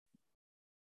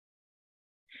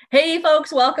Hey,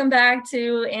 folks, welcome back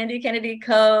to Andy Kennedy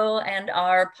Co. and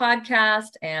our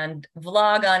podcast and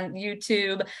vlog on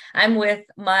YouTube. I'm with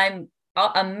my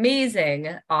amazing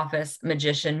office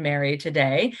magician, Mary,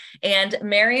 today. And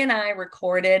Mary and I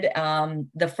recorded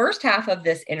the first half of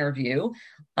this interview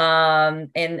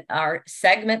in our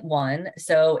segment one.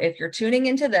 So if you're tuning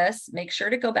into this, make sure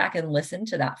to go back and listen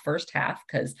to that first half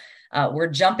because we're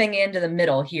jumping into the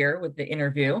middle here with the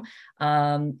interview.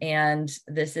 And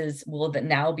this will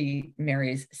now be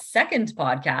Mary's second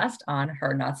podcast on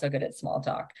her Not So Good at Small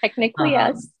Talk. Technically,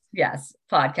 yes. Yes,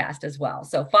 podcast as well.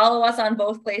 So follow us on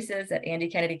both places at Andy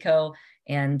Kennedy Co.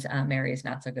 and Mary is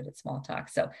Not So Good at Small Talk.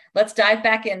 So let's dive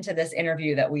back into this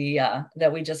interview that we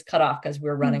just cut off because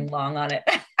we're running long on it.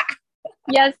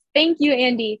 Yes, thank you,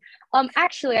 Andy.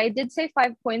 Actually, I did say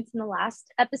 5 points in the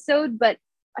last episode, but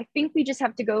I think we just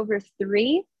have to go over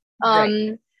three.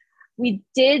 Right.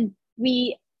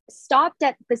 We stopped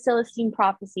at the Celestine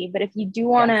prophecy, but if you do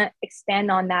want to expand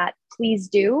on that, please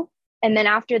do. And then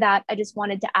after that, I just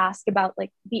wanted to ask about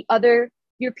like the other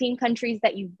European countries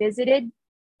that you visited,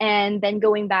 and then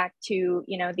going back to,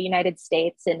 the United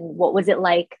States and what was it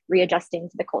like readjusting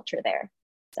to the culture there.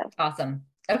 So awesome.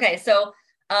 Okay, so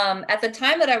at the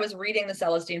time that I was reading the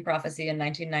Celestine prophecy in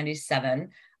 1997,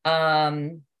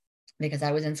 because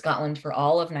I was in Scotland for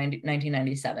all of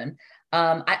 1997.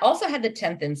 I also had the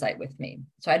 10th Insight with me.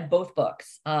 So I had both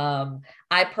books.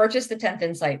 I purchased the 10th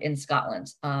Insight in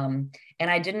Scotland. And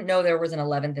I didn't know there was an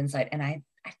 11th Insight. And I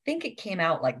think it came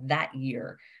out like that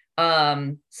year.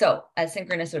 So as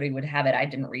synchronicity would have it, I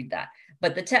didn't read that.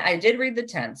 But I did read the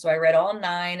 10th. So I read all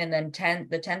 9 and then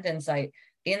the 10th Insight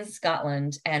in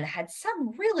Scotland and had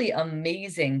some really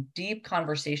amazing, deep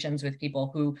conversations with people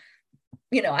who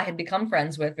I had become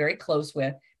friends with, very close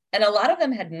with, and a lot of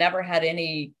them had never had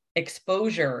any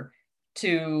exposure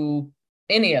to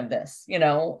any of this,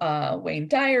 Wayne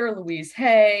Dyer, Louise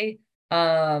Hay.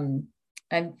 I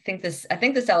think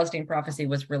the Celestine prophecy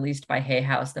was released by Hay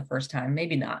House the first time.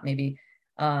 Maybe not, maybe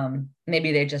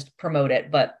they just promote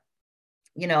it. But,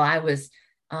 I was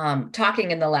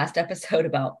talking in the last episode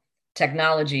about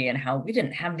technology and how we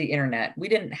didn't have the internet. We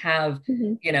didn't have,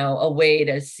 a way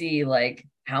to see like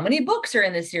how many books are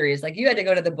in this series. Like you had to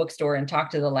go to the bookstore and talk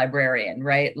to the librarian,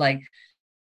 right? Like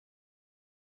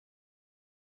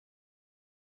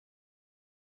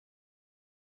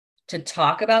to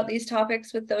talk about these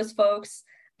topics with those folks.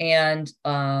 And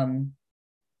I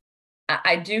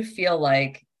do feel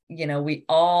like, we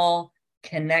all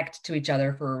connect to each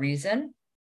other for a reason.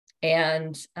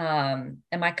 And am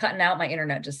I cutting out? My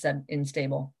internet just said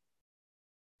unstable.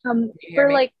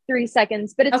 for like 3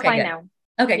 seconds, but it's okay, fine good. now.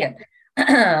 Okay, good.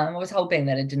 I was hoping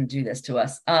that it didn't do this to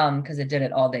us because it did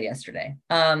it all day yesterday.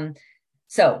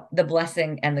 So the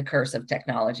blessing and the curse of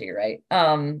technology, right?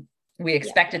 We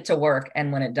expect it to work,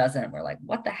 and when it doesn't, we're like,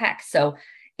 what the heck? So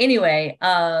anyway,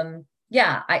 the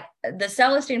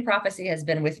Celestine prophecy has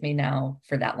been with me now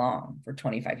for that long, for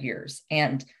 25 years.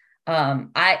 And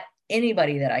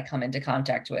anybody that I come into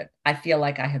contact with, I feel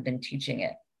like I have been teaching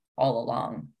it all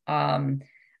along.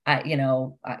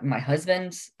 My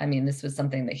husband, this was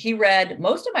something that he read.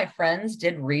 Most of my friends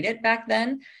did read it back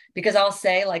then because I'll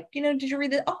say like, did you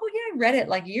read it? Oh yeah, I read it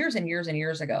like years and years and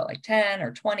years ago, like 10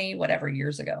 or 20, whatever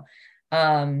years ago.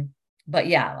 But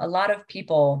yeah, a lot of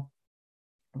people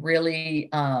really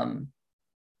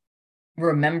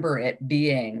remember it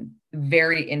being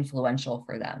very influential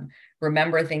for them.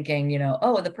 Remember thinking,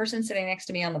 oh, the person sitting next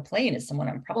to me on the plane is someone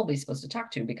I'm probably supposed to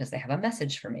talk to because they have a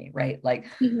message for me, right? Like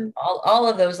all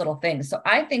of those little things. So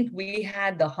I think we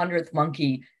had the 100th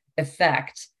monkey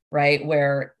effect, right?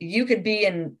 Where you could be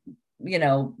in,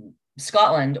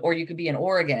 Scotland, or you could be in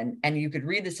Oregon and you could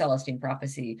read the Celestine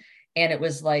prophecy. And it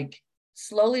was like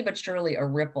slowly but surely a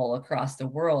ripple across the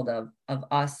world of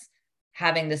us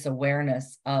having this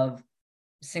awareness of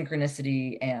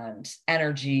synchronicity and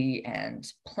energy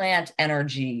and plant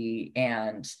energy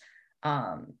and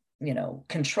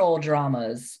control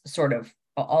dramas sort of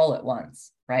all at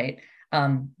once, right?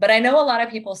 But I know a lot of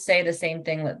people say the same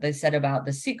thing that they said about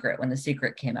The Secret when The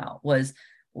Secret came out was,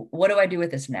 what do I do with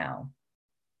this now?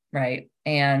 Right.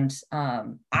 And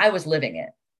I was living it.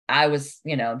 I was,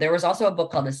 there was also a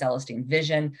book called The Celestine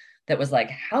Vision that was like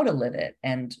how to live it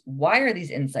and why are these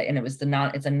insights, and it's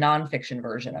a nonfiction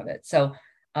version of it. So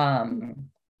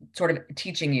sort of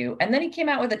teaching you. And then he came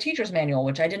out with a teacher's manual,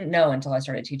 which I didn't know until I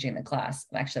started teaching the class.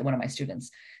 Actually, one of my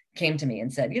students came to me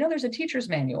and said, there's a teacher's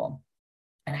manual.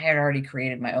 And I had already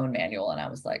created my own manual. And I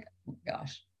was like, oh my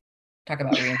gosh, talk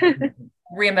about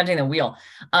reinventing the wheel.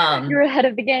 You're ahead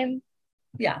of the game.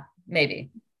 Yeah, maybe.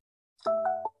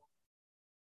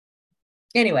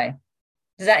 Anyway,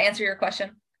 does that answer your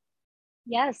question?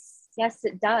 Yes,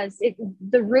 it does.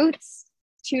 The roots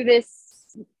to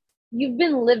this, you've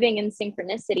been living in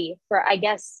synchronicity for, I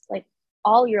guess, like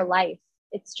all your life.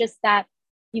 It's just that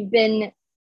you've been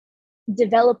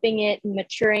developing it and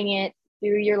maturing it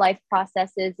through your life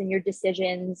processes and your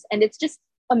decisions. And it's just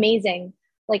amazing.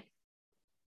 Like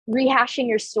rehashing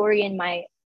your story in my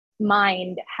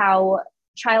mind, how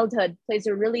childhood plays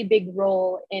a really big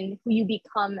role in who you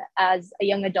become as a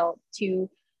young adult to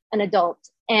an adult.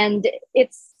 And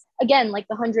it's again like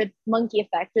the 100th monkey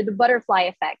effect or the butterfly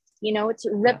effect. You know, it's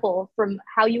a ripple from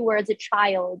how you were as a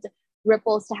child,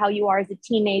 ripples to how you are as a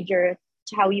teenager,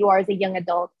 to how you are as a young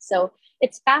adult. So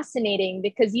it's fascinating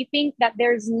because you think that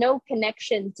there's no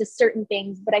connection to certain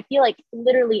things, but I feel like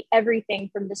literally everything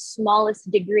from the smallest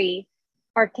degree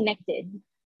are connected.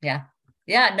 Yeah.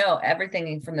 Yeah, no,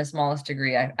 everything from the smallest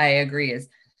degree, I agree, is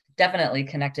definitely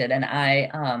connected. And I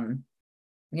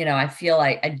feel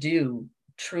like I do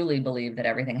truly believe that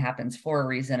everything happens for a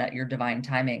reason at your divine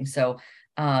timing. So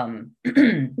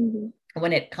Mm-hmm.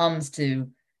 when it comes to,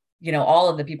 all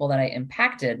of the people that I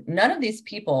impacted, none of these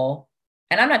people,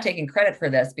 and I'm not taking credit for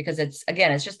this because it's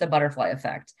just the butterfly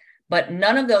effect, but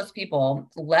none of those people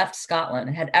left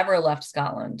Scotland, had ever left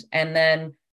Scotland. And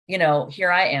then,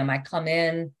 here I am, I come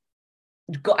in,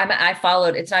 I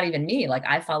followed, it's not even me, like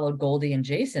I followed Goldie and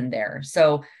Jason there.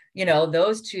 So,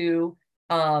 those two,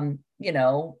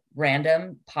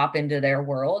 random pop into their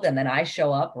world. And then I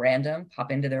show up random,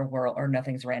 pop into their world, or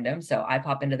nothing's random. So I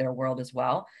pop into their world as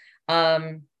well.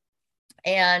 And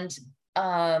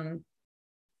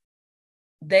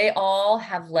they all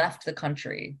have left the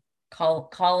country.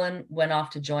 Colin went off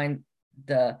to join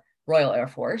the Royal Air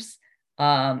Force.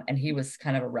 And he was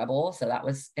kind of a rebel. So that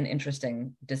was an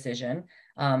interesting decision.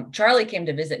 Charlie came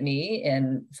to visit me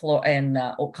in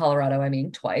Colorado,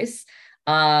 twice.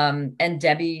 And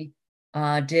Debbie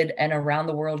did an around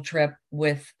the world trip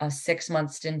with a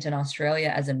 6-month stint in Australia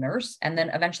as a nurse, and then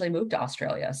eventually moved to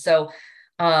Australia. So,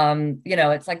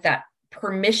 it's like that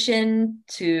permission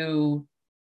to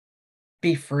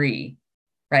be free,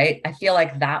 right? I feel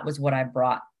like that was what I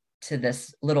brought to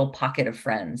this little pocket of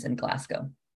friends in Glasgow.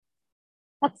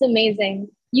 That's amazing.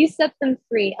 You set them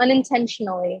free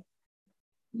unintentionally.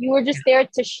 You were just there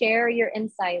to share your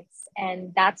insights,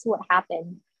 and that's what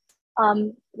happened.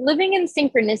 Living in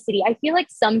synchronicity, I feel like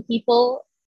some people,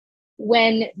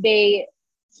 when they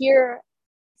hear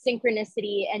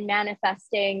synchronicity and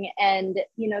manifesting, and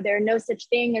there are no such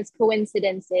thing as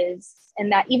coincidences,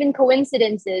 and that even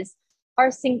coincidences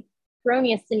are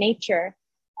synchronous in nature.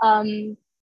 I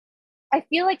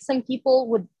feel like some people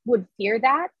would fear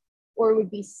that, or would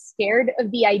be scared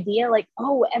of the idea, like,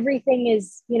 oh, everything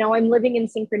is, I'm living in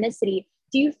synchronicity.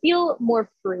 Do you feel more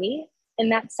free in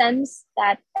that sense,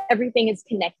 that everything is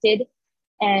connected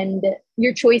and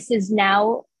your choices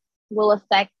now will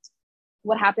affect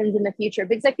what happens in the future?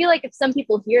 Because I feel like if some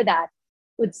people hear that,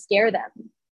 it would scare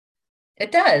them.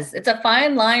 It does. It's a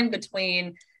fine line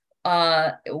between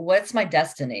what's my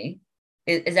destiny?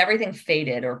 Is everything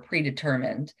fated or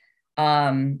predetermined?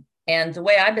 And the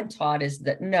way I've been taught is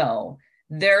that no,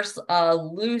 there's a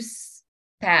loose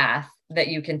path that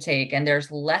you can take, and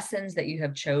there's lessons that you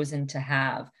have chosen to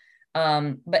have.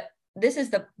 But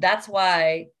that's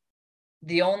why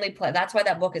that's why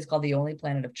that book is called The Only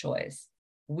Planet of Choice.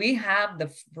 We have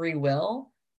the free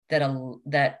will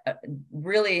that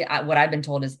really, what I've been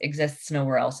told is exists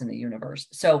nowhere else in the universe.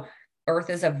 So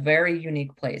Earth is a very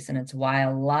unique place, and it's why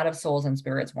a lot of souls and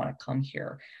spirits want to come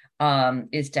here,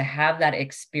 is to have that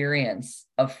experience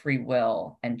of free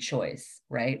will and choice,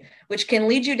 right? Which can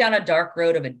lead you down a dark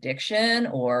road of addiction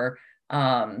or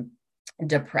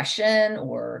depression,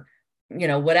 or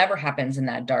whatever happens in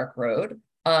that dark road,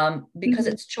 because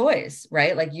it's choice,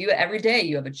 right? Like every day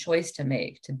you have a choice to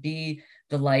make, to be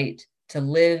the light, to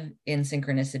live in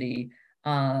synchronicity.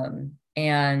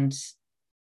 And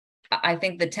I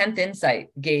think the 10th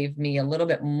insight gave me a little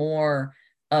bit more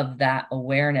of that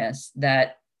awareness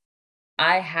that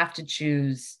I have to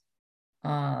choose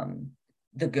the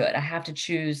good. I have to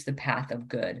choose the path of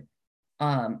good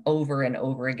over and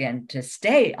over again to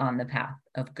stay on the path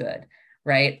of good,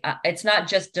 right? It's not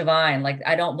just divine. Like,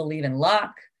 I don't believe in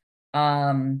luck.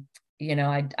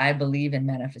 I believe in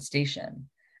manifestation.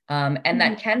 And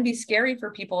that can be scary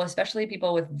for people, especially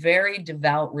people with very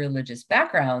devout religious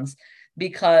backgrounds,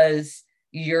 because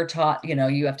you're taught,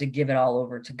 you have to give it all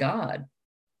over to God,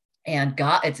 and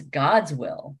it's God's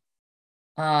will,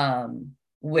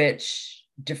 which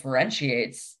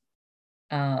differentiates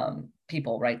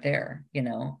people right there.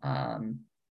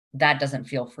 That doesn't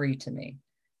feel free to me.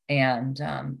 And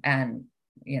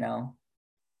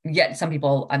yet some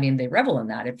people, I mean, they revel in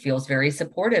that. It feels very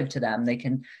supportive to them. They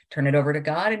can turn it over to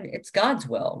God and it's God's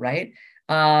will, right?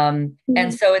 And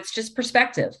so it's just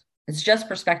perspective. It's just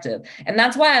perspective. And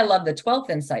that's why I love the 12th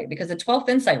insight, because the 12th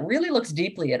insight really looks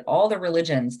deeply at all the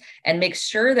religions and makes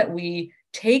sure that we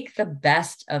take the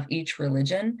best of each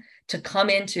religion to come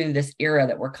into this era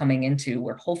that we're coming into,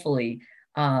 where hopefully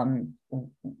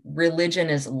religion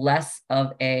is less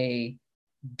of a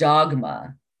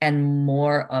dogma and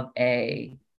more of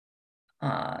a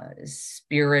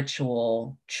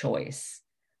spiritual choice,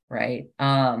 right?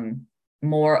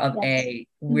 More of a,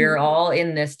 we're all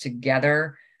in this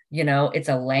together. You know, it's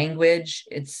a language.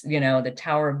 It's, you know, the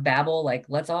Tower of Babel, like,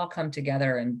 let's all come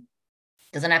together, and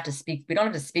doesn't have to speak, we don't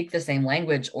have to speak the same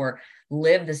language or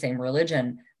live the same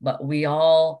religion, but we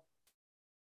all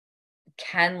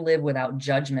can live without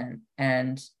judgment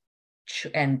and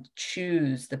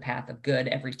choose the path of good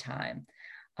every time.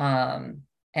 And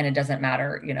it doesn't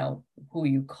matter, you know, who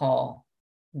you call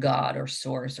God or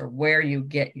source or where you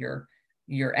get your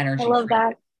energy. I love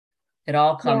that. It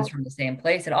all comes from the same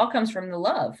place. It all comes from the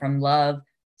love,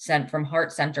 sent from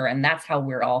heart center. And that's how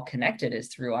we're all connected, is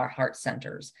through our heart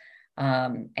centers.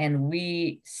 And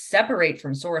we separate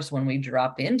from source when we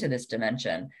drop into this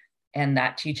dimension, and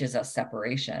that teaches us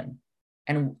separation.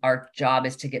 And our job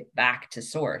is to get back to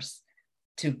source,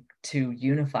 to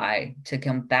unify, to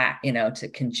come back, you know, to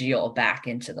congeal back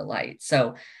into the light.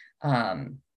 So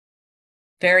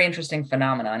very interesting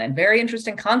phenomenon and very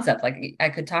interesting concept. Like, I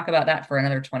could talk about that for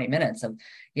another 20 minutes of,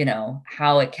 you know,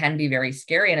 how it can be very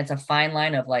scary. And it's a fine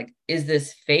line of like, is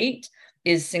this fate?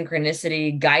 Is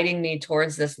synchronicity guiding me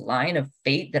towards this line of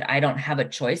fate that I don't have a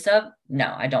choice of?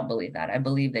 No, I don't believe that. I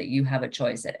believe that you have a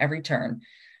choice at every turn.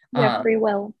 Yeah, free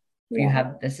will. You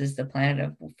have, this is the planet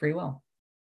of free will.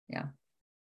 Yeah.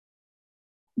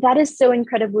 That is so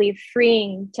incredibly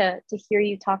freeing to hear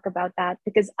you talk about that,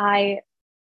 because I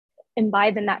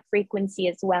imbibe in that frequency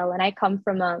as well. And I come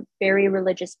from a very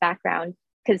religious background,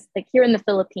 because like here in the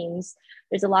Philippines,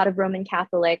 there's a lot of Roman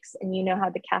Catholics, and you know how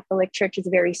the Catholic Church is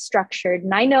very structured.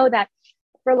 And I know that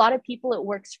for a lot of people, it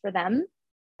works for them.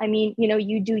 I mean, you know,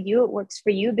 you do you, it works for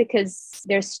you because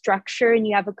there's structure and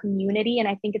you have a community. And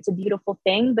I think it's a beautiful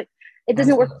thing, but it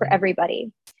doesn't work for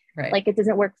everybody. Right. Like, it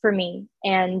doesn't work for me.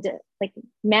 And like,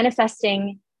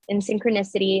 manifesting in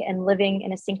synchronicity and living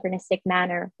in a synchronistic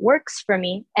manner works for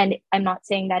me. And I'm not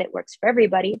saying that it works for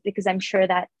everybody, because I'm sure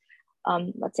that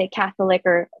let's say Catholic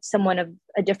or someone of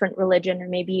a different religion, or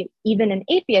maybe even an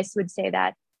atheist, would say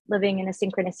that living in a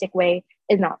synchronistic way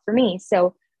is not for me.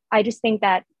 So I just think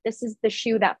that this is the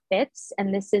shoe that fits,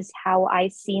 and this is how I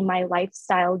see my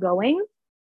lifestyle going.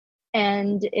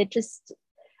 And it just,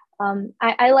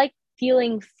 I like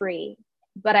feeling free,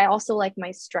 but I also like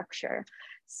my structure.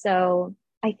 So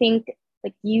I think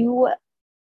like you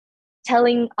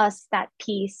telling us that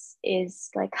piece is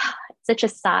like such a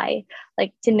sigh,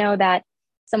 like to know that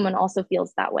someone also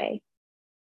feels that way.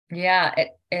 Yeah,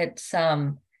 it's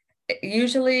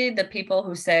usually the people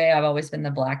who say I've always been the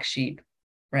black sheep,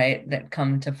 right, that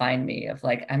come to find me, of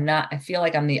like, I feel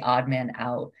like I'm the odd man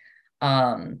out.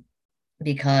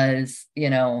 Because,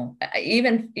 you know,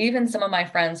 even some of my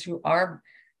friends who are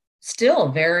still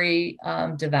very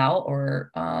devout,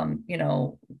 or you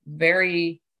know,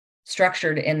 very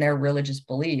structured in their religious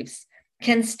beliefs,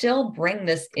 can still bring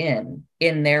this in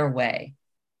their way,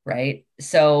 right?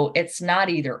 So it's not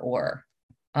either or.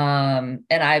 And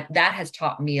that has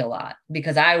taught me a lot,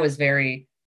 because I was very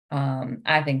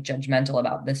I think judgmental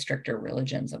about the stricter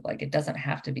religions, of like, it doesn't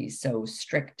have to be so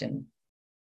strict and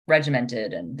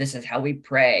regimented, and this is how we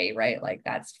pray, right? Like,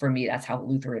 that's, for me, that's how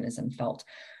Lutheranism felt.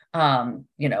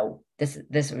 You know,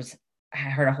 this was, I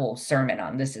heard a whole sermon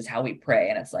on this is how we pray,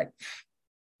 and it's like,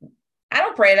 I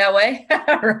don't pray that way.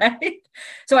 Right?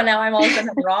 So now I'm all of a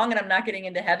sudden wrong and I'm not getting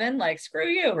into heaven, like, screw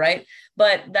you, right?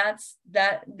 But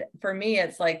that for me,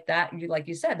 it's like that, like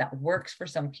you said, that works for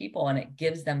some people, and it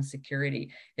gives them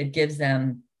security, it gives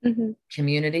them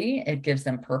community, it gives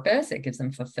them purpose, it gives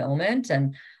them fulfillment.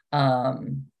 And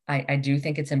I do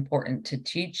think it's important to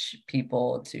teach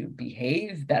people to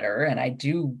behave better. And I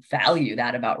do value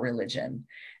that about religion,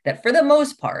 that for the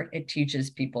most part, it teaches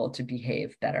people to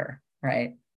behave better,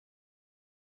 right?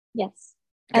 Yes.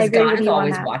 Because God is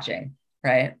always watching,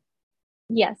 right?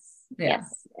 Yes. Yeah.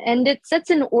 Yes. And it sets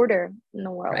an order in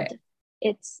the world. Right.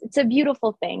 It's a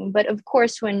beautiful thing. But of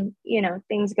course, when, you know,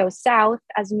 things go south,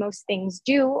 as most things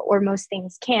do, or most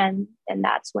things can, then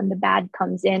that's when the bad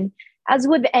comes in. As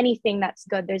with anything that's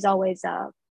good, there's always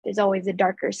a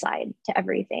darker side to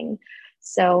everything.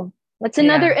 So That's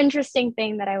another interesting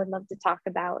thing that I would love to talk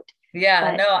about.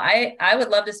 Yeah, no, I would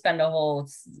love to spend a whole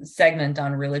segment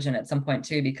on religion at some point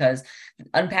too, because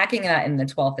unpacking that in the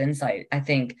 12th Insight, I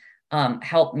think,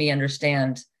 helped me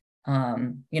understand,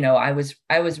 I was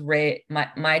raised,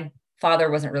 my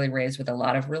father wasn't really raised with a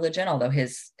lot of religion, although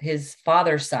his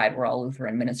father's side were all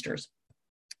Lutheran ministers,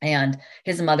 and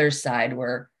his mother's side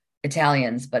were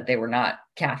Italians, but they were not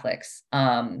Catholics.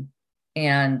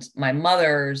 And my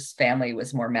mother's family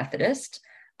was more Methodist,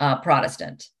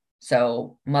 Protestant.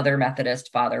 So mother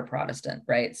Methodist, father Protestant,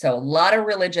 right? So a lot of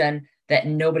religion that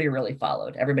nobody really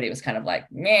followed. Everybody was kind of like,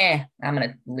 meh, I'm going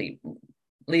to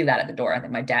leave that at the door. I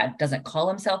think my dad doesn't call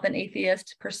himself an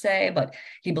atheist per se, but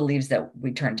he believes that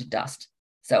we turn to dust.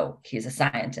 So he's a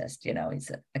scientist, he's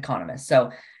an economist.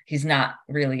 So he's not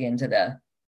really into the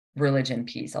religion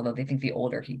piece, although they think the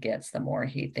older he gets, the more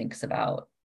he thinks about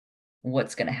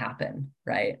what's going to happen,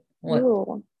 right?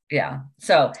 Yeah.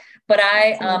 So, but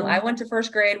I went to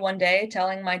first grade one day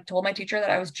told my teacher that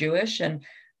I was Jewish, and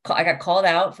I got called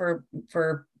out for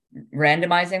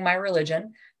randomizing my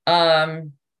religion,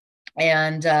 and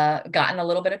got in a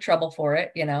little bit of trouble for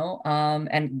it,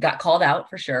 and got called out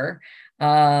for sure.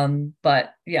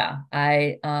 But yeah,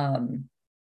 I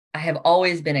have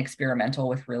always been experimental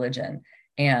with religion,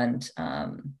 and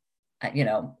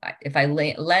if I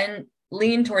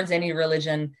lean towards any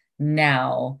religion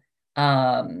now,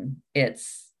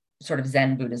 it's sort of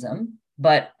Zen Buddhism,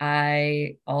 but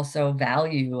I also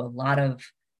value a lot of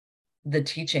the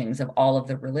teachings of all of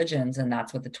the religions, and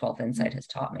that's what the 12th Insight has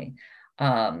taught me.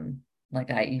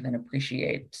 Like I even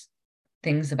appreciate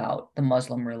things about the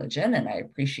Muslim religion, and I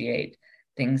appreciate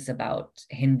things about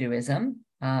Hinduism.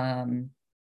 I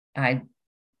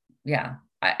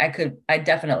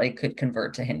definitely could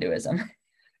convert to Hinduism.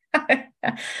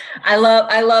 I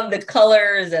love the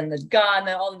colors and the God and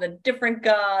all the different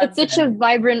gods. It's such a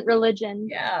vibrant religion.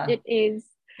 Yeah, it is.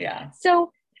 Yeah.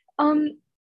 So,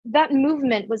 that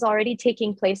movement was already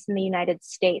taking place in the United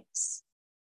States,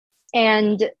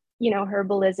 and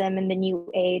herbalism and the New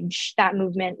Age, that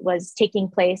movement was taking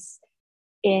place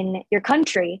in your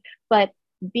country. But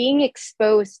being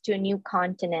exposed to a new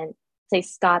continent, say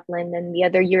Scotland and the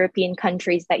other European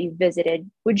countries that you visited,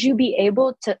 would you be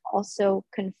able to also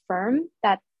confirm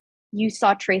that you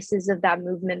saw traces of that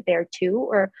movement there too,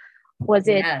 or was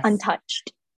it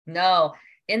untouched? No,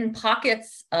 in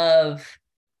pockets of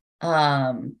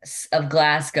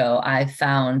Glasgow, I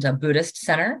found a Buddhist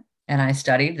center, and I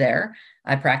studied there.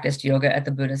 I practiced yoga at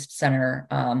the Buddhist center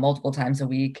multiple times a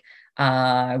week.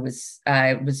 I was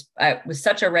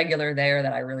such a regular there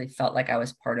that I really felt like I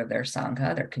was part of their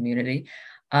Sangha, their community.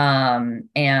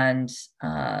 And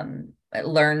I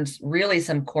learned really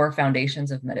some core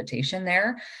foundations of meditation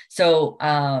there. So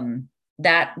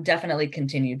that definitely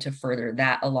continued to further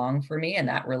that along for me, and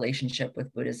that relationship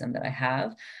with Buddhism that I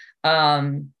have.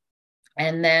 And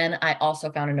then I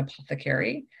also found an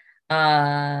apothecary.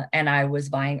 And I was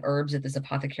buying herbs at this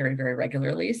apothecary very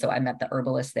regularly. So I met the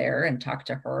herbalist there and talked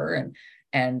to her,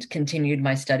 and continued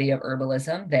my study of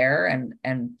herbalism there,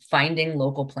 and finding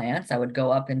local plants. I would go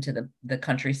up into the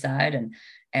countryside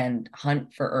and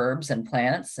hunt for herbs and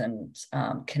plants, and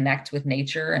connect with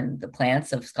nature and the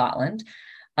plants of Scotland.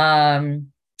 I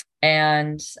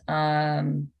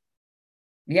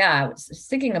was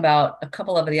thinking about a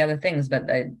couple of the other things, but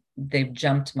they've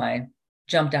jumped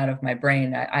out of my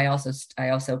brain. I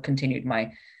also continued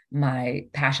my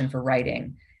passion for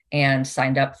writing, and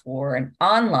signed up for an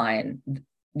online,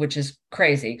 which is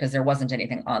crazy because there wasn't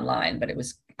anything online, but it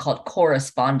was called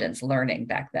correspondence learning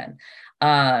back then,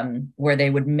 where they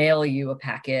would mail you a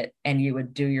packet and you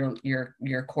would do your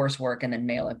coursework and then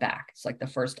mail it back. It's like the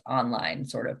first online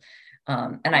sort of.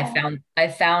 And I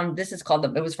found this is called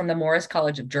it was from the Morris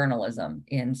College of Journalism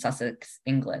in Sussex,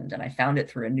 England. And I found it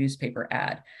through a newspaper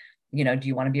ad. Do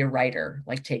you want to be a writer?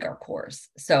 Like, take our course.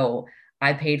 So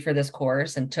I paid for this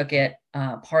course and took it,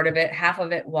 half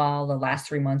of it the last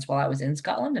 3 months while I was in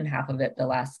Scotland, and half of it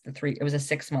it was a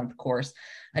 6-month course.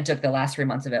 I took the last 3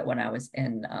 months of it when I was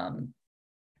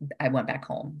I went back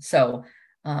home. So,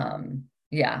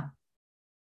 yeah.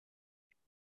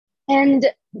 And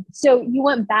so you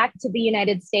went back to the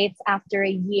United States after a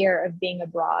year of being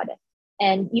abroad.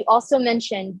 And you also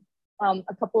mentioned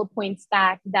a couple of points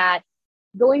back that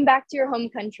going back to your home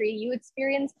country, you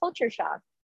experienced culture shock.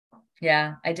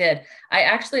 Yeah, I did.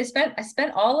 I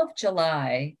spent all of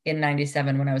July in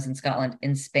 97 when I was in Scotland,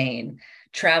 in Spain,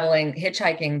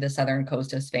 hitchhiking the southern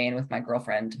coast of Spain with my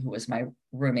girlfriend, who was my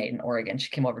roommate in Oregon. She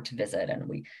came over to visit, and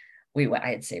I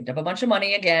had saved up a bunch of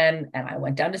money again, and I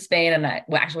went down to Spain, and I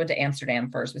actually went to Amsterdam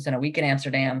first. We spent a week in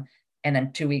Amsterdam and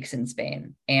then 2 weeks in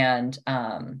Spain. And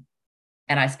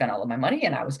and I spent all of my money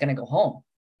and I was going to go home.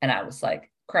 And I was like,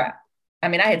 crap. I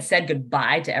mean, I had said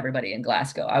goodbye to everybody in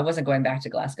Glasgow. I wasn't going back to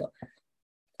Glasgow.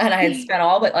 And I had spent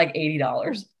all but like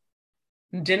 $80.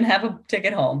 Didn't have a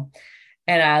ticket home.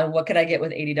 And what could I get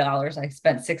with $80? I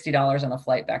spent $60 on a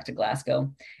flight back to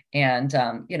Glasgow. And,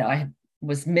 I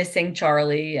was missing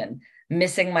Charlie and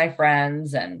missing my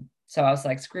friends. And so I was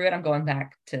like, screw it, I'm going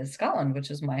back to Scotland, which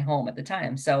was my home at the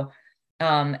time. So,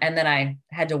 and then I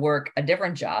had to work a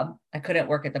different job. I couldn't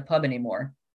work at the pub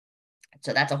anymore.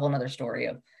 So that's a whole nother story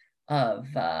of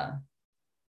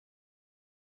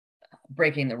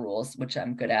breaking the rules, which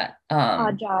I'm good at.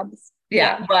 Odd jobs.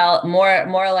 Yeah. Well,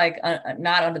 more like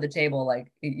not under the table,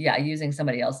 like, using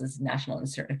somebody else's national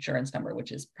insurance number,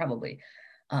 which is probably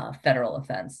federal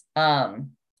offense.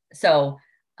 So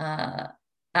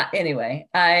anyway,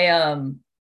 I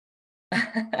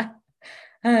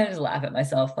I just laugh at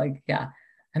myself. Like, I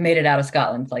made it out of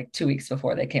Scotland like 2 weeks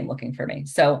before they came looking for me.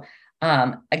 So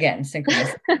again,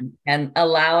 synchronous and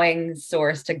allowing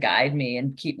source to guide me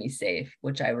and keep me safe,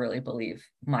 which I really believe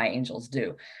my angels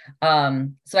do.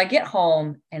 So I get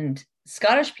home and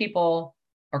Scottish people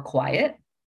are quiet.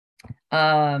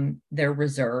 They're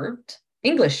reserved.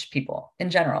 English people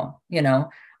in general,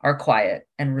 are quiet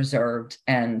and reserved.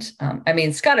 And I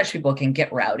mean, Scottish people can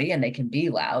get rowdy and they can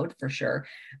be loud for sure.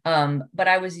 But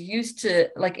I was used to,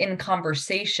 like, in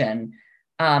conversation,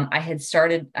 I had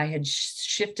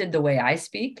shifted the way I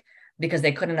speak because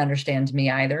they couldn't understand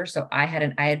me either. So I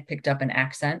had picked up an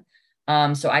accent.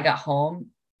 So I got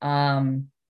home. I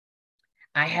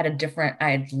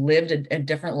had lived a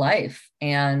different life.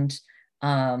 And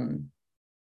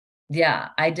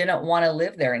I didn't want to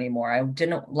live there anymore. I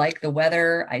didn't like the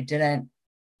weather. I didn't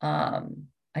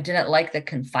like the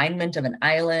confinement of an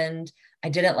island. I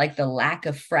didn't like the lack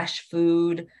of fresh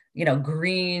food,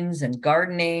 greens and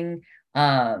gardening.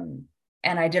 And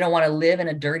I didn't want to live in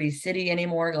a dirty city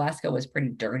anymore. Glasgow was pretty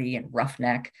dirty and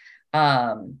roughneck.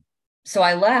 So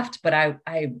I left, but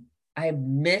I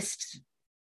missed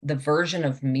the version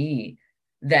of me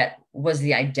that was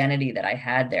the identity that I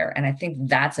had there. And I think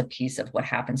that's a piece of what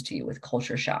happens to you with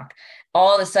culture shock.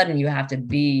 All of a sudden you have to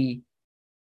be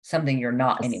something you're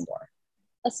not anymore.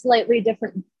 A slightly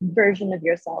different version of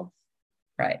yourself.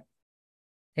 Right.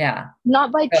 Yeah.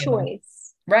 Not by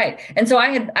choice. Right. And so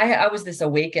I was this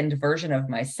awakened version of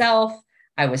myself.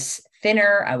 I was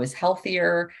thinner, I was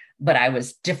healthier, but I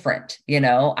was different.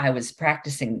 I was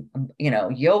practicing,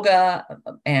 yoga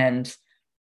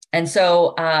and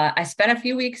so I spent a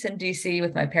few weeks in DC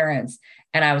with my parents,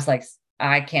 and I was like,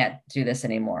 I can't do this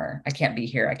anymore. I can't be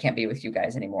here. I can't be with you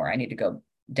guys anymore. I need to go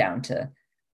down to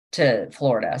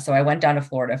Florida. So I went down to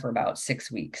Florida for about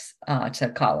 6 weeks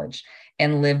to college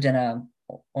and lived in a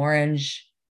orange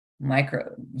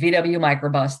VW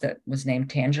microbus that was named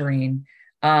Tangerine,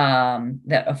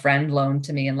 that a friend loaned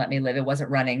to me and let me live. It wasn't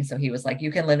running. So he was like,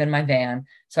 you can live in my van.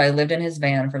 So I lived in his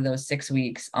van for those 6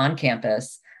 weeks on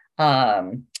campus.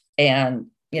 And,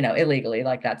 illegally,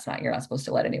 like you're not supposed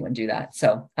to let anyone do that.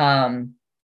 So,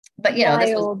 but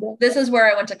this is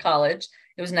where I went to college.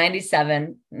 It was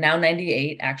 97, now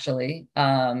 98, actually,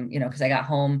 cause I got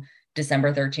home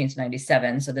December 13th,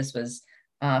 97. So this was,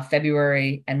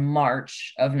 February and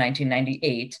March of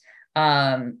 1998.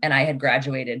 And I had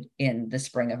graduated in the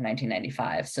spring of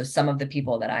 1995. So some of the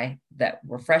people that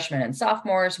were freshmen and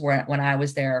sophomores when I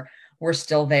was there were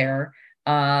still there.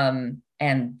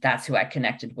 And that's who I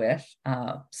connected with,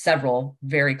 several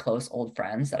very close old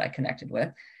friends that I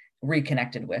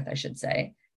reconnected with, I should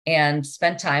say, and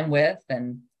spent time with,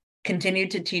 and continued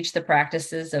to teach the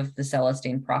practices of the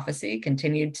Celestine prophecy,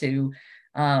 continued to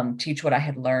teach what I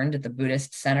had learned at the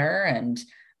Buddhist center, and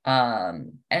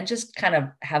just kind of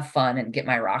have fun and get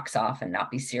my rocks off and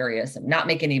not be serious and not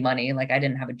make any money. Like, I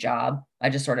didn't have a job. I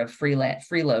just sort of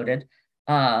freeloaded.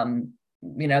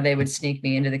 They would sneak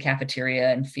me into the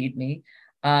cafeteria and feed me.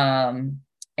 And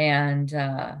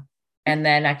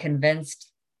then I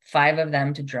convinced 5 of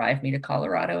them to drive me to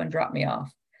Colorado and drop me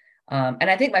off. And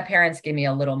I think my parents gave me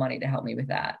a little money to help me with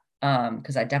that.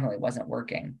 Cause I definitely wasn't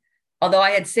working, although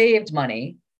I had saved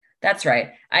money. That's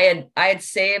right. I had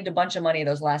saved a bunch of money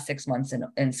those last 6 months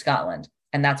in Scotland.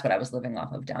 And that's what I was living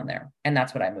off of down there. And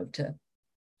that's what I moved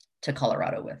to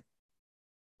Colorado with.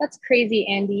 That's crazy,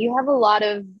 Andy. You have a lot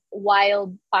of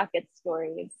wild pocket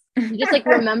stories. You just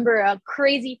remember a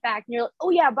crazy fact and you're like,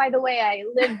 oh yeah, by the way, I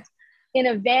lived in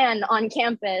a van on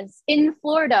campus in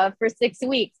Florida for 6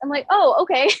 weeks. I'm like, oh,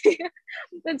 okay.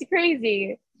 That's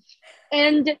crazy.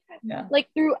 And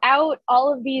throughout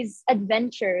all of these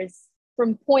adventures,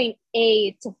 from point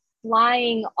A to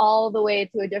flying all the way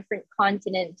to a different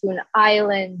continent, to an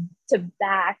island, to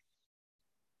back,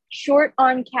 short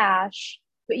on cash,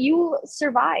 but you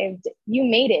survived. You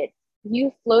made it.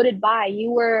 You floated by.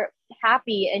 You were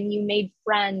happy and you made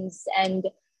friends. And,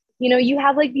 you know, you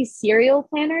have like these serial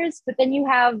planners, but then you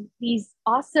have these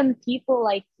awesome people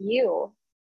like you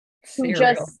who Serial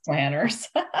just planners.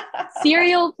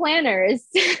 serial planners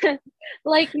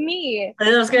like me,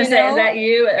 I was going you to say, is know, that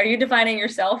you? Are you defining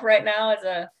yourself right now as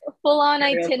a full on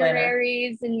serial planner?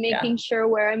 itineraries and Yeah. making sure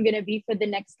where I'm going to be for the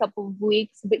next couple of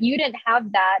weeks. But you didn't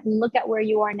have that. And look at where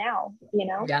you are now, you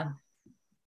know? Yeah.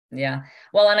 Yeah.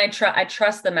 Well, and I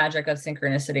trust the magic of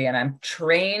synchronicity, and I'm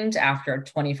trained after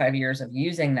 25 years of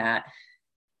using that.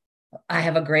 I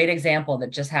have a great example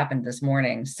that just happened this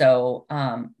morning. So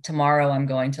tomorrow I'm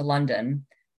going to London.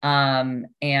 And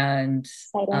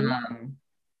Exciting.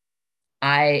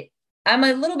 I I'm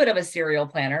a little bit of a serial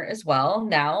planner as well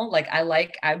now. Like I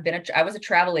was a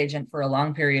travel agent for a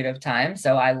long period of time,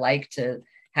 so I like to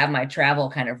have my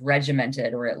travel kind of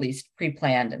regimented or at least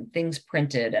pre-planned and things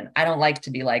printed. And I don't like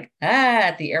to be like,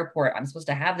 at the airport, I'm supposed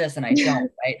to have this and I don't,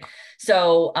 right?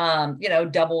 So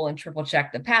double and triple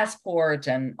check the passport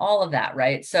and all of that,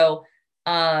 right? So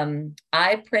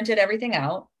I printed everything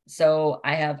out. So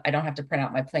I don't have to print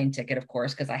out my plane ticket, of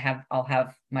course, because I'll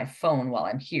have my phone while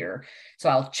I'm here. So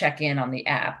I'll check in on the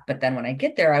app, but then when I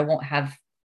get there, I won't have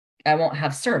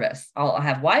service. I'll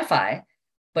have Wi-Fi,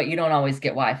 but you don't always get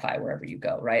Wi-Fi wherever you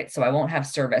go, right? So I won't have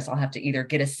service. I'll have to either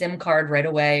get a SIM card right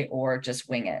away or just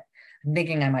wing it. I'm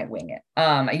thinking I might wing it.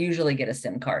 I usually get a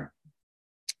SIM card,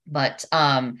 but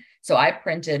so I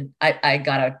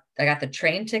got the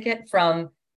train ticket from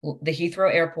the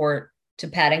Heathrow Airport to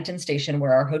Paddington Station,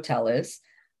 where our hotel is.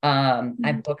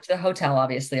 I booked the hotel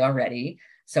obviously already.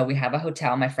 So we have a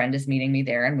hotel. My friend is meeting me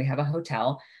there and we have a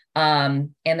hotel.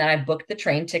 And then I booked the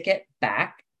train ticket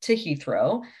back to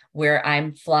Heathrow, where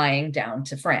I'm flying down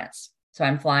to France. So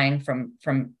I'm flying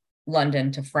from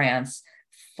London to France,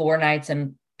 4 nights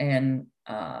in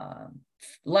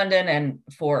London and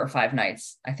 4 or 5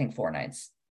 nights, I think 4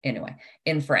 nights anyway,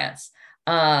 in France.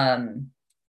 And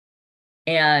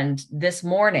this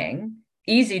morning,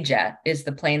 EasyJet is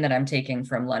the plane that I'm taking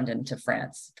from London to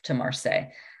France, to Marseille.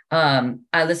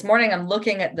 This morning, I'm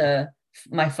looking at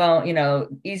my phone,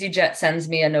 EasyJet sends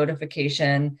me a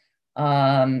notification.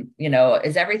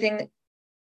 Is everything,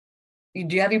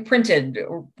 have you printed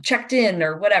or checked in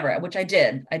or whatever, which I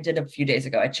did a few days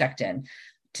ago. I checked in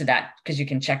to that because you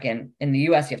can check in the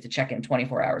US, you have to check in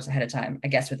 24 hours ahead of time. I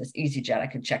guess with this EasyJet, I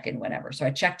could check in whenever. So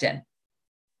I checked in,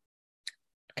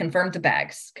 confirmed the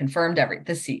bags, confirmed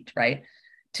the seat, right?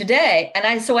 Today,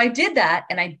 so I did that,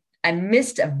 and I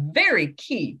missed a very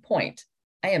key point.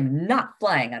 I am not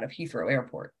flying out of Heathrow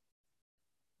Airport.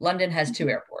 London has 2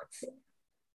 airports.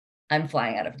 I'm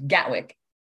flying out of Gatwick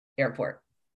Airport.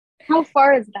 How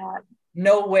far is that?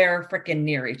 Nowhere freaking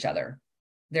near each other.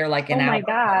 They're like an hour. Oh my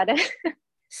God.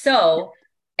 So,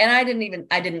 and I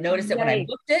didn't notice it when I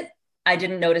booked it. I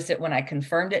didn't notice it when I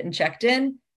confirmed it and checked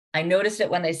in. I noticed it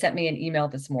when they sent me an email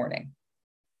this morning.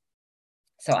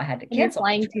 So I had to cancel. You're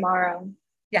flying tomorrow.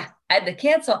 Yeah, I had to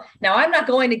cancel. Now I'm not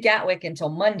going to Gatwick until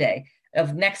Monday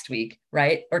of next week,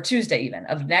 right? Or Tuesday even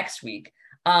of next week.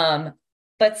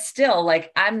 But still,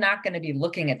 like, I'm not going to be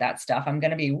looking at that stuff. I'm going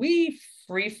to be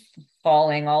free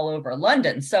falling all over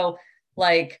London. So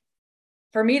like,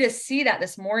 for me to see that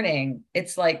this morning,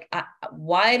 it's like,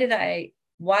 why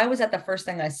was that the first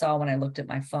thing I saw when I looked at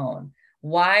my phone?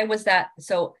 Why was that?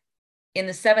 So in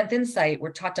the 7th insight,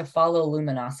 we're taught to follow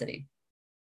luminosity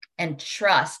and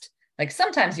trust. Like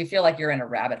sometimes you feel like you're in a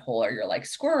rabbit hole or you're like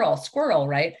squirrel, squirrel,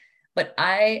 right? But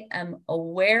I am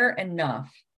aware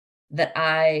enough that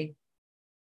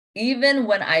even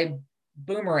when I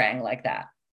boomerang like that,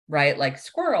 right? Like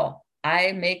squirrel,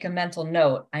 I make a mental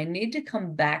note. I need to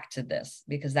come back to this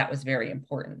because that was very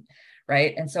important,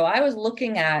 right? And so I was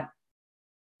looking at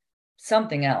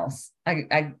something else.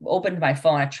 I opened my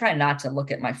phone. I try not to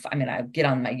look at I get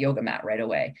on my yoga mat right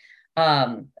away.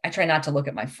 I try not to look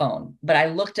at my phone, but I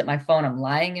looked at my phone. I'm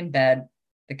lying in bed.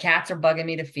 The cats are bugging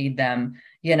me to feed them,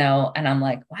 and I'm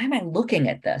like, why am I looking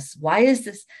at this? Why is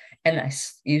this? And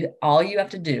all you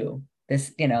have to do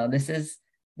this, this is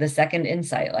the second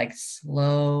insight, like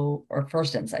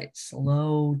first insight,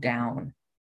 slow down.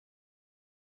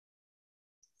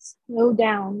 Slow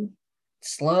down.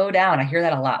 Slow down. I hear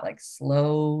that a lot, like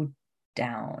slow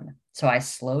down. So I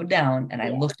slowed down and I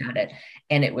looked at it,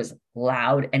 and it was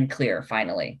loud and clear,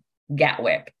 finally,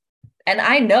 Gatwick. And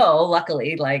I know,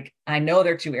 luckily, like I know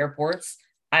there are 2 airports.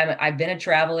 I've been a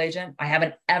travel agent. I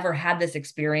haven't ever had this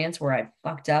experience where I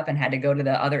fucked up and had to go to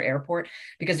the other airport,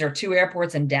 because there are 2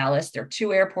 airports in Dallas. There are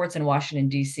 2 airports in Washington,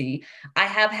 D.C. I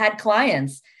have had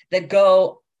clients that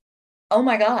go oh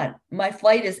my God, my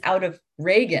flight is out of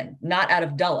Reagan, not out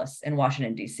of Dulles in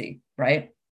Washington, D.C., right?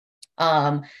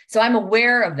 So I'm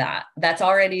aware of that. That's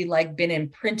already like been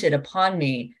imprinted upon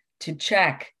me to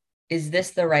check, is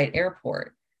this the right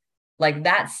airport? Like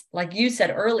that's, like you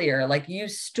said earlier, like you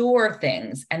store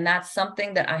things, and that's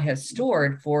something that I have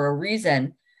stored for a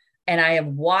reason. And I have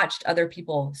watched other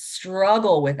people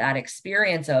struggle with that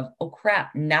experience of, oh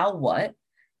crap, now what?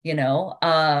 You know,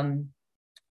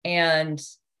 and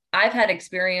I've had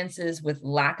experiences with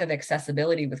lack of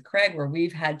accessibility with Craig where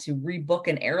we've had to rebook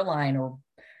an airline, or,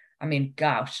 I mean,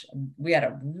 gosh, we had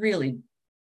a really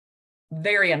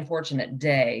very unfortunate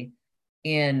day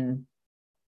in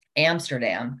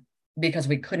Amsterdam because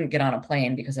we couldn't get on a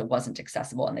plane because it wasn't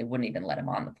accessible and they wouldn't even let him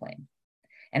on the plane.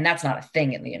 And that's not a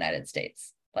thing in the United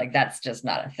States. Like that's just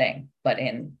not a thing, but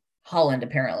in Holland,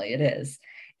 apparently it is.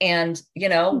 And, you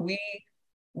know,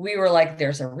 we were like,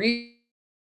 there's a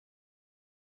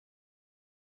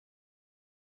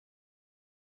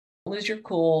lose your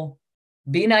cool,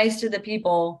 be nice to the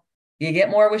people, you get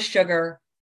more with sugar,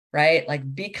 right?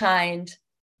 Like be kind,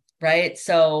 right?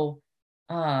 So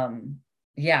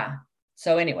yeah.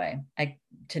 So anyway,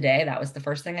 today that was the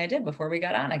first thing I did before we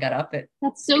got on. I got up at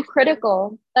That's so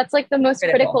critical. That's like the most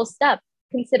critical step,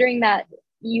 considering that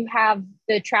you have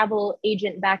the travel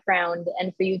agent background,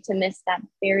 and for you to miss that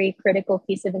very critical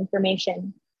piece of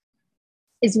information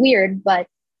is weird, but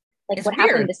like it's what weird.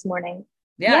 happened this morning.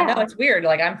 Yeah, no, it's weird.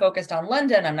 Like I'm focused on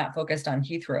London, I'm not focused on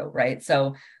Heathrow, right?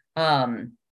 So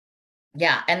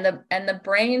yeah, and the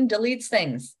brain deletes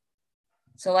things.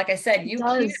 So like I said,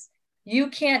 you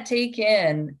can't take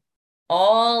in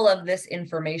all of this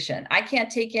information. I can't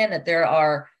take in that there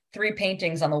are 3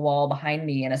 paintings on the wall behind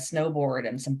me and a snowboard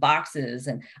and some boxes,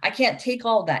 and I can't take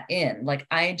all that in. Like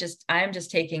I'm just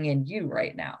taking in you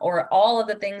right now, or all of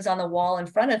the things on the wall in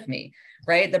front of me,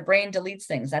 right? The brain deletes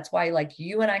things. That's why like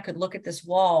you and I could look at this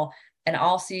wall and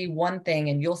I'll see one thing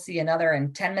and you'll see another,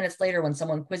 and 10 minutes later when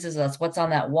someone quizzes us what's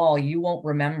on that wall, you won't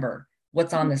remember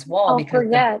what's on this wall because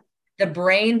the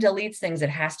brain deletes things. It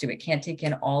has to. It can't take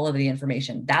in all of the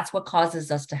information. That's what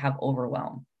causes us to have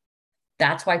overwhelm.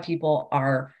 That's why people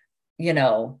are, you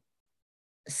know,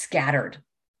 scattered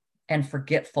and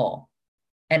forgetful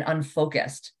and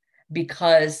unfocused,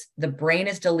 because the brain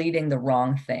is deleting the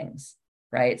wrong things,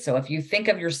 right? So if you think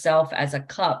of yourself as a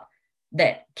cup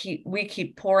that we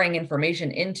keep pouring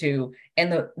information into,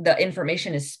 and the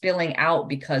information is spilling out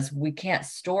because we can't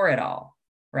store it all,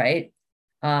 right?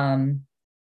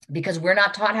 Because we're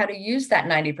not taught how to use that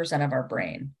 90% of our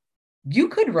brain. You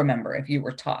could remember if you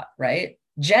were taught, right?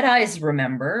 Jedis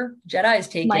remember.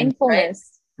 Jedis take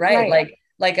mindfulness, right?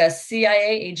 Like a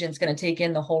CIA agent's going to take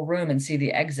in the whole room and see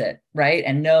the exit, right?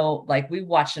 And know, like we've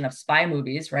watched enough spy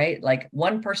movies, right? Like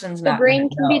one person's not. The brain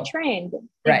can be trained,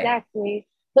 right? Exactly.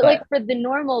 But like for the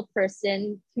normal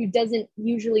person who doesn't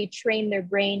usually train their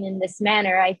brain in this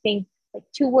manner, I think like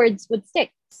 2 words would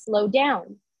stick: slow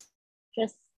down.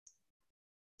 Just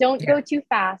don't go too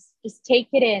fast. Just take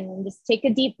it in and just take a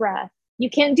deep breath. You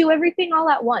can't do everything all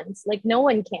at once. Like no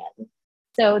one can.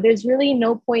 So there's really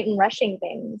no point in rushing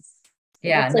things. So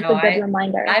yeah, it's like a good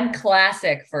reminder. I'm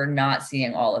classic for not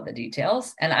seeing all of the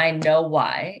details, and I know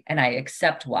why, and I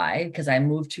accept why, because I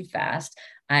move too fast.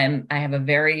 I have a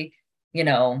very, you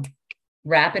know,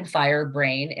 rapid fire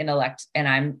brain intellect,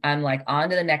 and I'm like on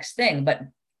to the next thing. But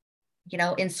you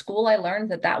know, in school I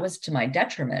learned that was to my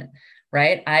detriment,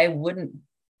 right? I wouldn't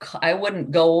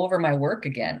go over my work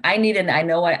again.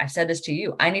 I said this to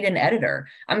you, I need an editor.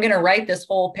 I'm going to write this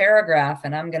whole paragraph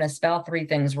and I'm going to spell 3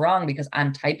 things wrong because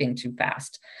I'm typing too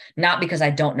fast, not because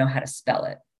I don't know how to spell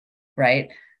it. Right.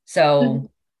 So,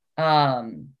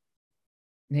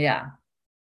 yeah.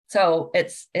 So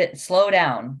it's slow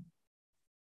down.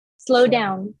 Slow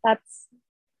down. That's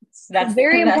a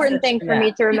very important thing for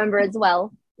me to remember as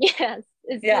well. Yes.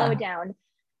 Is slow down.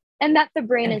 And that the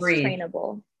brain is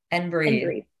trainable. And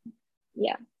breathe.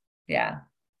 Yeah.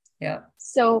 Yeah.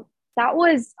 So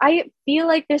I feel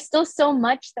like there's still so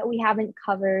much that we haven't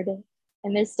covered,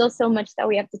 and there's still so much that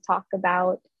we have to talk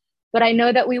about. But I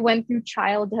know that we went through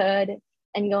childhood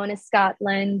and going to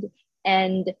Scotland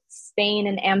and Spain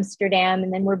and Amsterdam,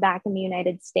 and then we're back in the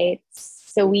United States.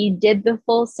 So we did the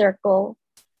full circle.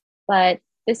 But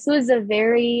this was a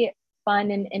very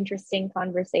fun and interesting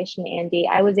conversation, Andy.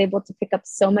 I was able to pick up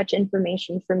so much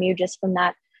information from you just from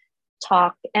that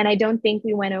talk, and I don't think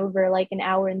we went over like an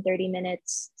hour and 30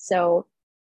 minutes. So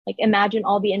like imagine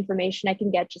all the information I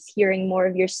can get just hearing more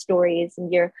of your stories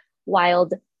and your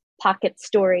wild pocket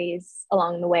stories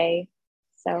along the way.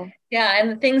 So yeah, and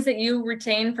the things that you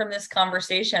retain from this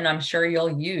conversation, I'm sure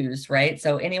you'll use, right?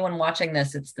 So anyone watching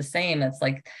this, it's the same. It's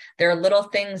like there are little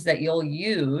things that you'll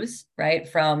use, right,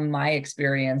 from my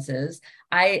experiences.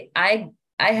 I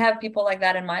have people like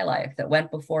that in my life that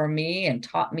went before me and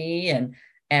taught me and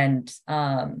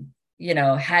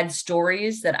had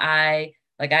stories that I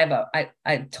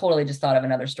totally just thought of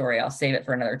another story. I'll save it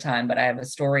for another time, but I have a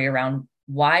story around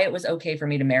why it was okay for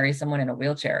me to marry someone in a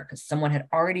wheelchair, because someone had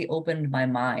already opened my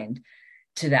mind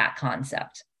to that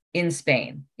concept in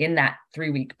Spain in that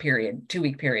 2-week period.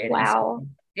 wow.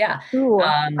 Yeah. Ooh,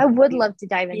 I would love to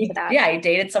dive into that. Yeah, he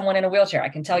dated someone in a wheelchair. I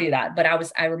can tell you that. But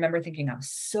I remember thinking I was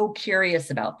so curious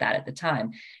about that at the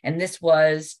time. And this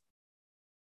was,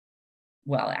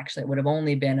 well, actually, it would have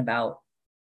only been about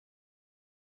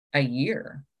a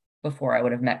year before I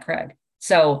would have met Craig.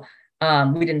 So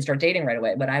we didn't start dating right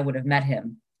away, but I would have met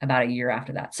him about a year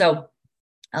after that. So,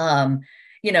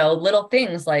 little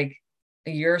things like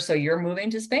a year or so, you're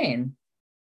moving to Spain.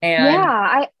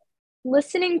 And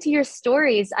Listening to your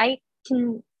stories, I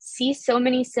can see so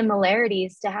many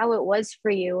similarities to how it was for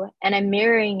you, and I'm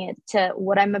mirroring it to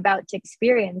what I'm about to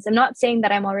experience. I'm not saying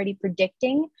that I'm already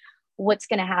predicting what's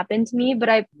going to happen to me, but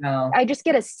I just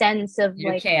get a sense of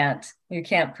you can't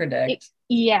predict.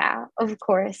 Yeah, of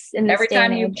course. In this every day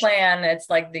time and you age. plan, it's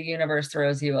like the universe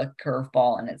throws you a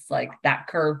curveball, and it's like that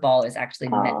curveball is actually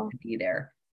meant to be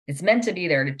there. It's meant to be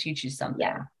there to teach you something,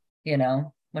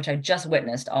 which I just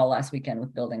witnessed all last weekend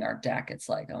with building our deck. It's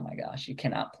like, oh my gosh, you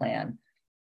cannot plan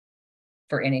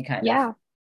for any kind of,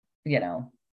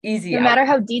 easy. No matter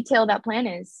how detailed that plan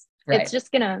is, right. It's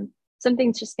just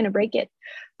something's just gonna break it.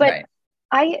 But right.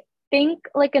 I think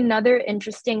like another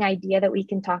interesting idea that we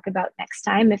can talk about next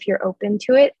time, if you're open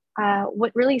to it,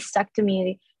 what really stuck to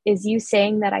me is you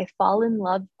saying that I fall in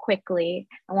love quickly.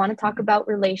 I want to talk about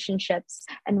relationships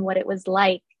and what it was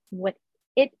like, what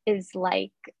it is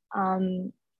like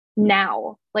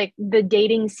now, like the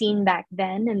dating scene back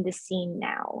then and the scene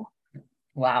now.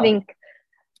 Wow.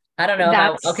 I don't know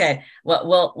about, okay.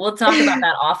 Well, we'll talk about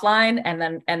that offline, and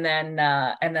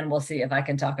then we'll see if I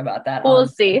can talk about that. We'll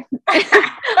see.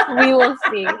 We will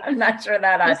see. I'm not sure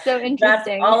that it's so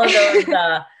interesting. That's all of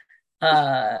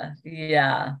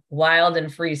those wild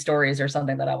and free stories are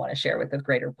something that I want to share with the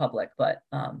greater public, but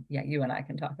you and I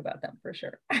can talk about them for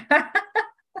sure.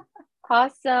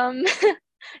 Awesome.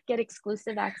 Get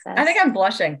exclusive access. I think I'm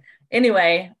blushing.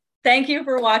 Anyway, thank you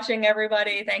for watching,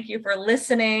 everybody. Thank you for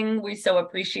listening. We so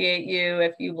appreciate you.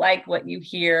 If you like what you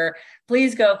hear,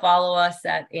 please go follow us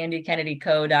at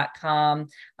andykennedyco.com.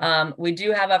 We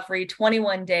do have a free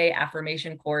 21-day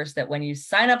affirmation course that when you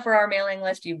sign up for our mailing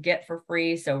list, you get for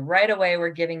free. So right away, we're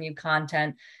giving you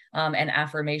content and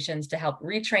affirmations to help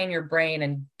retrain your brain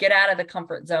and get out of the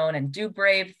comfort zone and do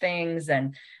brave things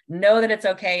and know that it's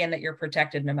okay and that you're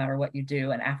protected no matter what you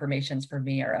do. And affirmations for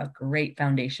me are a great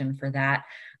foundation for that.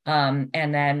 And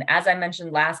then, as I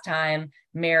mentioned last time,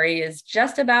 Mary is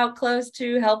just about close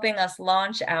to helping us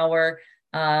launch our,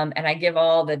 and I give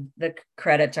all the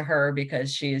credit to her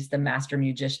because she's the master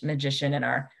magician in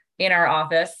our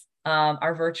office,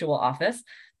 our virtual office,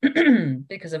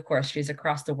 because of course she's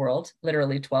across the world,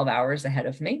 literally 12 hours ahead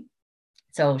of me.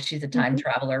 So she's a time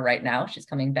traveler right now. She's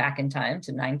coming back in time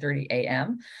to 9:30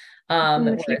 a.m. In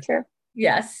the future.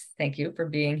 Yes. Thank you for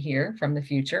being here from the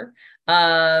future.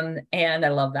 And I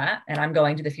love that. And I'm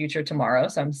going to the future tomorrow.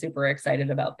 So I'm super excited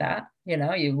about that.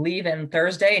 You leave in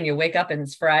Thursday and you wake up and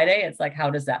it's Friday. It's like, how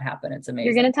does that happen? It's amazing.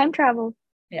 You're going to time travel.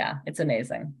 Yeah, it's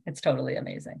amazing. It's totally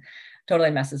amazing.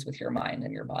 Totally messes with your mind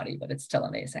and your body, but it's still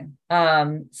amazing.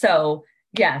 So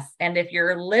yes. And if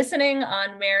you're listening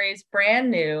on Mary's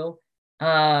brand new,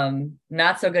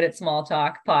 Not So Good at Small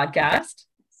Talk podcast,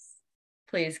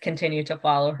 please continue to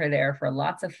follow her there for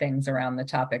lots of things around the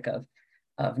topic of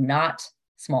not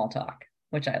small talk,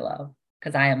 which I love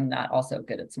because I am not also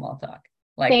good at small talk.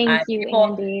 Like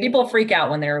people freak out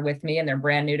when they're with me and they're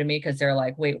brand new to me because they're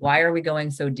like, wait, why are we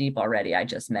going so deep already? I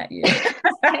just met you.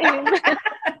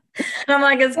 And I'm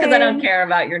like, it's because I don't care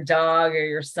about your dog or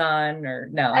your son or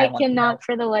no. I cannot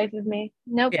for the life of me.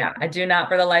 Nope. Yeah, I do not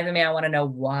for the life of me. I want to know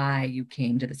why you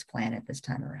came to this planet this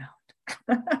time around.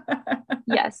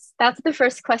 Yes, that's the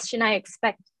first question I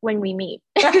expect when we meet.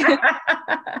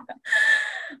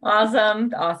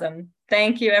 Awesome.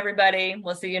 Thank you, everybody.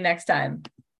 We'll see you next time.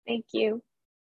 Thank you.